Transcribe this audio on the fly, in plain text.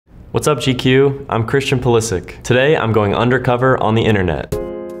What's up, GQ? I'm Christian Pulisic. Today, I'm going undercover on the internet.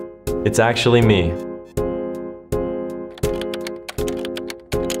 It's actually me.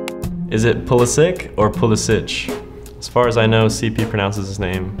 Is it Pulisic or Pulisic? As far as I know, CP pronounces his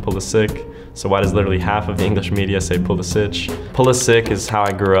name Pulisic, so why does literally half of the English media say Pulisic? Pulisic is how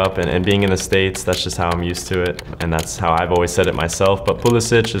I grew up, and being in the States, that's just how I'm used to it, and that's how I've always said it myself, but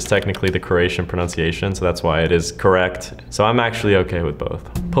Pulisic is technically the Croatian pronunciation, so that's why it is correct. So I'm actually okay with both.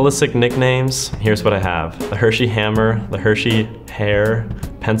 Pulisic nicknames, here's what I have. The Hershey Hammer, the Hershey Hair,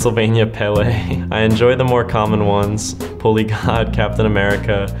 Pennsylvania Pele. I enjoy the more common ones. Pulley God, Captain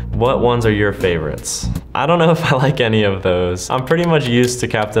America. What ones are your favorites? I don't know if I like any of those. I'm pretty much used to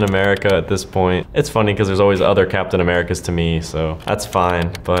Captain America at this point. It's funny because there's always other Captain Americas to me, so that's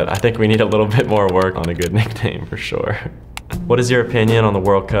fine. But I think we need a little bit more work on a good nickname for sure. What is your opinion on the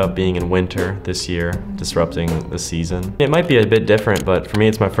World Cup being in winter this year, disrupting the season? It might be a bit different, but for me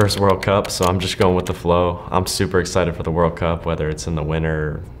it's my first World Cup, so I'm just going with the flow. I'm super excited for the World Cup, whether it's in the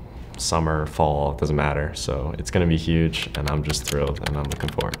winter, summer, fall, it doesn't matter. So it's gonna be huge, and I'm just thrilled, and I'm looking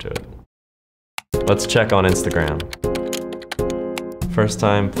forward to it. Let's check on Instagram. First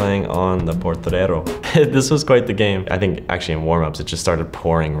time playing on the Portero. This was quite the game. I think actually in warm-ups it just started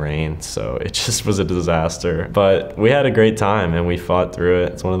pouring rain, so it just was a disaster. But we had a great time and we fought through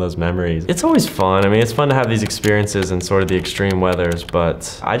it. It's one of those memories. It's always fun. I mean, it's fun to have these experiences in sort of the extreme weathers,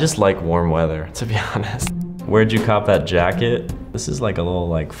 but I just like warm weather, to be honest. Where'd you cop that jacket? This is like a little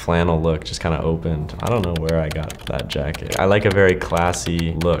like flannel look, just kind of opened. I don't know where I got that jacket. I like a very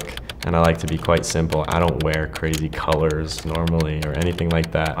classy look, and I like to be quite simple. I don't wear crazy colors normally or anything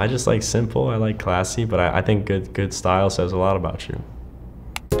like that. I just like simple, I like classy, but I think good style says a lot about you.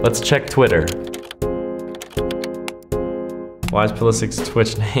 Let's check Twitter. Why is Pulisic's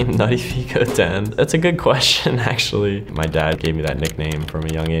Twitch name Nutty Fico 10? That's a good question, actually. My dad gave me that nickname from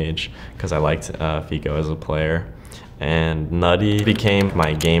a young age because I liked Fico as a player. And Nutty became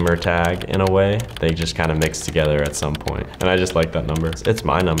my gamer tag in a way. They just kind of mixed together at some point. And I just like that number. It's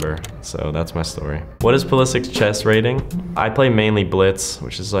my number, so that's my story. What is Pulisic's chess rating? I play mainly Blitz,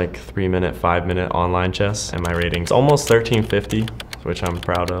 which is like 3-minute, 5-minute online chess. And my rating's almost 1350, which I'm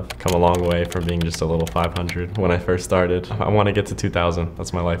proud of. Come a long way from being just a little 500 when I first started. I want to get to 2000,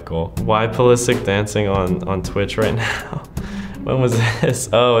 that's my life goal. Why Pulisic dancing on Twitch right now? When was this?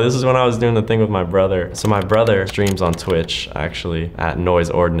 Oh, this is when I was doing the thing with my brother. So my brother streams on Twitch, actually, at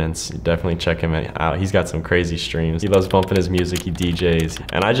Noise Ordinance. You definitely check him out. He's got some crazy streams. He loves bumping his music, he DJs.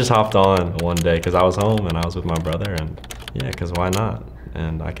 And I just hopped on one day because I was home and I was with my brother, and yeah, because why not?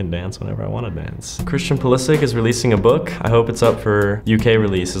 And I can dance whenever I want to dance. Christian Pulisic is releasing a book. I hope it's up for UK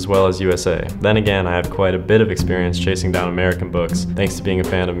release as well as USA. Then again, I have quite a bit of experience chasing down American books, thanks to being a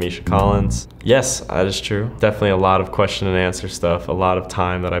fan of Misha Collins. Yes, that is true. Definitely a lot of question and answer stuff, a lot of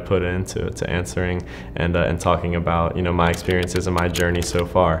time that I put into answering and talking about, you know, my experiences and my journey so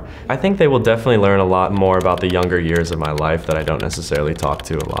far. I think they will definitely learn a lot more about the younger years of my life that I don't necessarily talk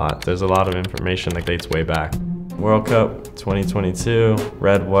to a lot. There's a lot of information that dates way back. World Cup 2022,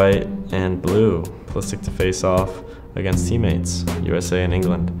 red, white, and blue. Pulisic to face off against teammates, USA and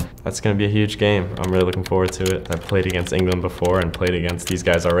England. That's gonna be a huge game. I'm really looking forward to it. I've played against England before and played against these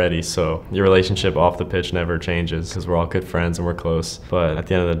guys already, so your relationship off the pitch never changes because we're all good friends and we're close. But at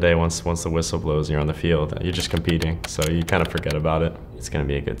the end of the day, once the whistle blows and you're on the field, you're just competing, so you kind of forget about it. It's gonna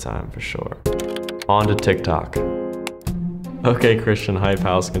be a good time for sure. On to TikTok. Okay, Christian Hype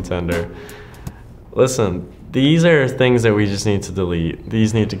House contender. Listen, these are things that we just need to delete.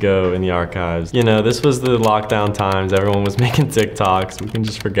 These need to go in the archives. You know, this was the lockdown times. Everyone was making TikToks. We can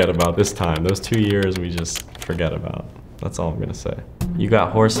just forget about this time. Those 2 years we just forget about. That's all I'm gonna say. You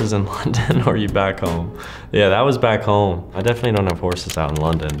got horses in London or are you back home? Yeah, that was back home. I definitely don't have horses out in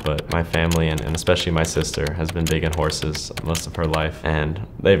London, but my family and especially my sister has been big in horses most of her life, and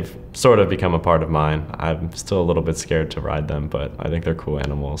they've sort of become a part of mine. I'm still a little bit scared to ride them, but I think they're cool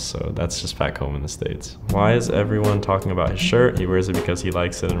animals, so that's just back home in the States. Why is everyone talking about his shirt? He wears it because he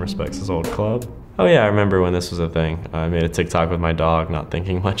likes it and respects his old club. Oh yeah, I remember when this was a thing. I made a TikTok with my dog, not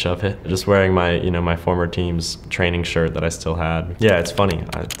thinking much of it. Just wearing my, you know, my former team's training shirt that I still had. Yeah, it's funny.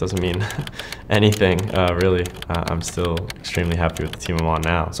 It doesn't mean anything, really. I'm still extremely happy with the team I'm on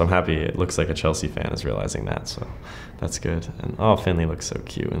now. So I'm happy. It looks like a Chelsea fan is realizing that, so that's good. And oh, Finley looks so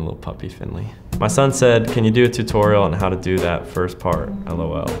cute, and little puppy Finley. My son said, can you do a tutorial on how to do that first part?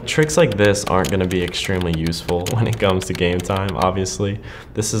 LOL. Tricks like this aren't gonna be extremely useful when it comes to game time, obviously.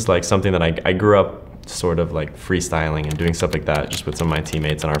 This is like something that I grew up sort of like freestyling and doing stuff like that just with some of my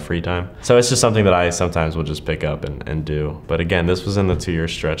teammates in our free time. So it's just something that I sometimes will just pick up and do. But again, this was in the 2-year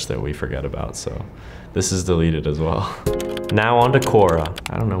stretch that we forget about, so this is deleted as well. Now on to Quora.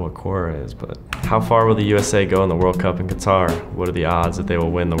 I don't know what Quora is, but how far will the USA go in the World Cup in Qatar? What are the odds that they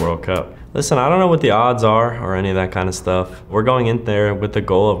will win the World Cup? Listen, I don't know what the odds are or any of that kind of stuff. We're going in there with the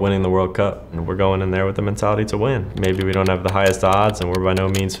goal of winning the World Cup, and we're going in there with the mentality to win. Maybe we don't have the highest odds and we're by no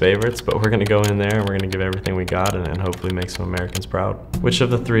means favorites, but we're gonna go in there and we're gonna give everything we got and hopefully make some Americans proud. Which of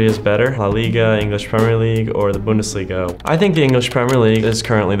the three is better? La Liga, English Premier League, or the Bundesliga? I think the English Premier League is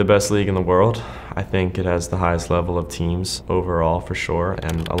currently the best league in the world. I think it has the highest level of teams overall for sure,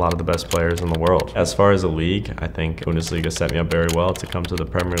 and a lot of the best players in the world. As far as a league, I think Bundesliga set me up very well to come to the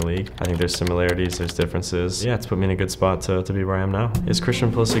Premier League. I think there's similarities, there's differences. Yeah, it's put me in a good spot to be where I am now. Is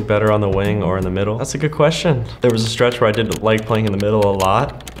Christian Pulisic better on the wing or in the middle? That's a good question. There was a stretch where I did like playing in the middle a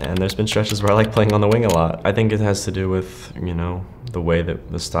lot, and there's been stretches where I like playing on the wing a lot. I think it has to do with, you know, the way that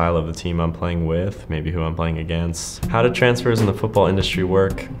the style of the team I'm playing with, maybe who I'm playing against. How do transfers in the football industry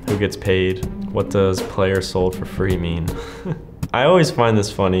work? Who gets paid? What does players sold for free mean? I always find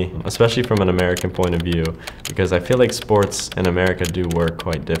this funny, especially from an American point of view, because I feel like sports in America do work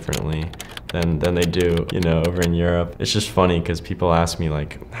quite differently than they do, you know, over in Europe. It's just funny because people ask me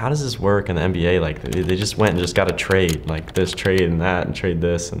like, how does this work in the NBA? Like they just went and just got a trade, like this trade and that and trade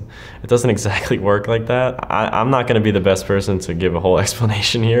this, and it doesn't exactly work like that. I'm not gonna be the best person to give a whole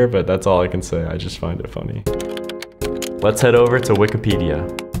explanation here, but that's all I can say. I just find it funny. Let's head over to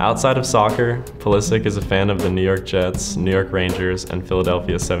Wikipedia. Outside of soccer, Pulisic is a fan of the New York Jets, New York Rangers, and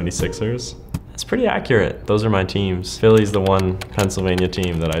Philadelphia 76ers. That's pretty accurate. Those are my teams. Philly's the one Pennsylvania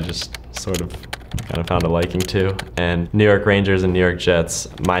team that I just sort of kind of found a liking to. And New York Rangers and New York Jets,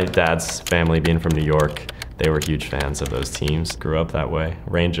 my dad's family being from New York, they were huge fans of those teams. Grew up that way.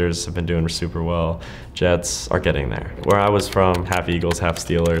 Rangers have been doing super well. Jets are getting there. Where I was from, half Eagles, half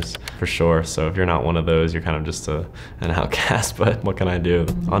Steelers, for sure. So if you're not one of those, you're kind of just an outcast, but what can I do?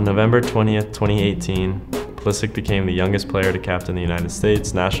 On November 20th, 2018, Pulisic became the youngest player to captain the United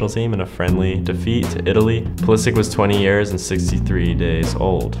States national team in a friendly defeat to Italy. Pulisic was 20 years and 63 days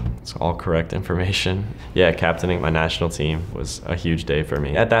old. It's all correct information. Yeah, captaining my national team was a huge day for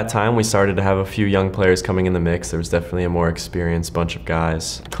me. At that time, we started to have a few young players coming in the mix. There was definitely a more experienced bunch of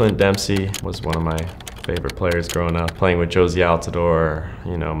guys. Clint Dempsey was one of my favorite players growing up, playing with Josie Altidore,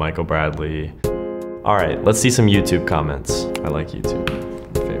 you know, Michael Bradley. All right, let's see some YouTube comments. I like YouTube.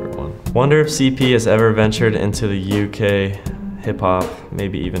 Wonder if CP has ever ventured into the UK hip-hop,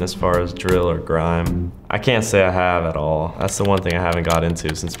 maybe even as far as drill or grime. I can't say I have at all. That's the one thing I haven't got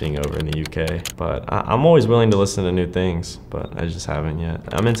into since being over in the UK. But I'm always willing to listen to new things, but I just haven't yet.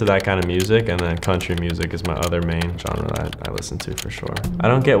 I'm into that kind of music, and then country music is my other main genre that I listen to for sure. I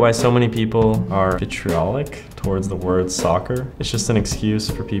don't get why so many people are vitriolic towards the word soccer. It's just an excuse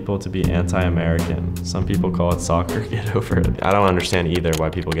for people to be anti-American. Some people call it soccer, get over it. I don't understand either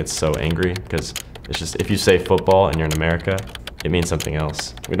why people get so angry, because it's just, if you say football and you're in America, it means something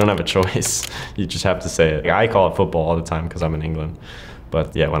else. We don't have a choice. You just have to say it. I call it football all the time because I'm in England.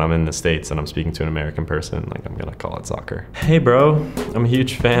 But yeah, when I'm in the States and I'm speaking to an American person, like, I'm gonna call it soccer. Hey bro, I'm a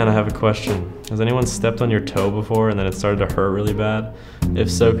huge fan. I have a question. Has anyone stepped on your toe before and then it started to hurt really bad?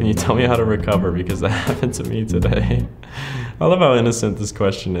 If so, can you tell me how to recover? Because that happened to me today. I love how innocent this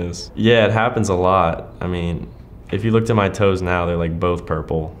question is. Yeah, it happens a lot. I mean, if you looked at my toes now, they're like both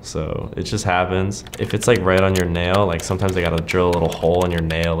purple, so it just happens. If it's like right on your nail, like sometimes they gotta drill a little hole in your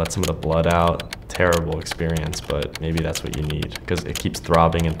nail, let some of the blood out. Terrible experience, but maybe that's what you need because it keeps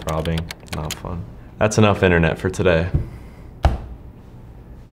throbbing and throbbing. Not fun. That's enough internet for today.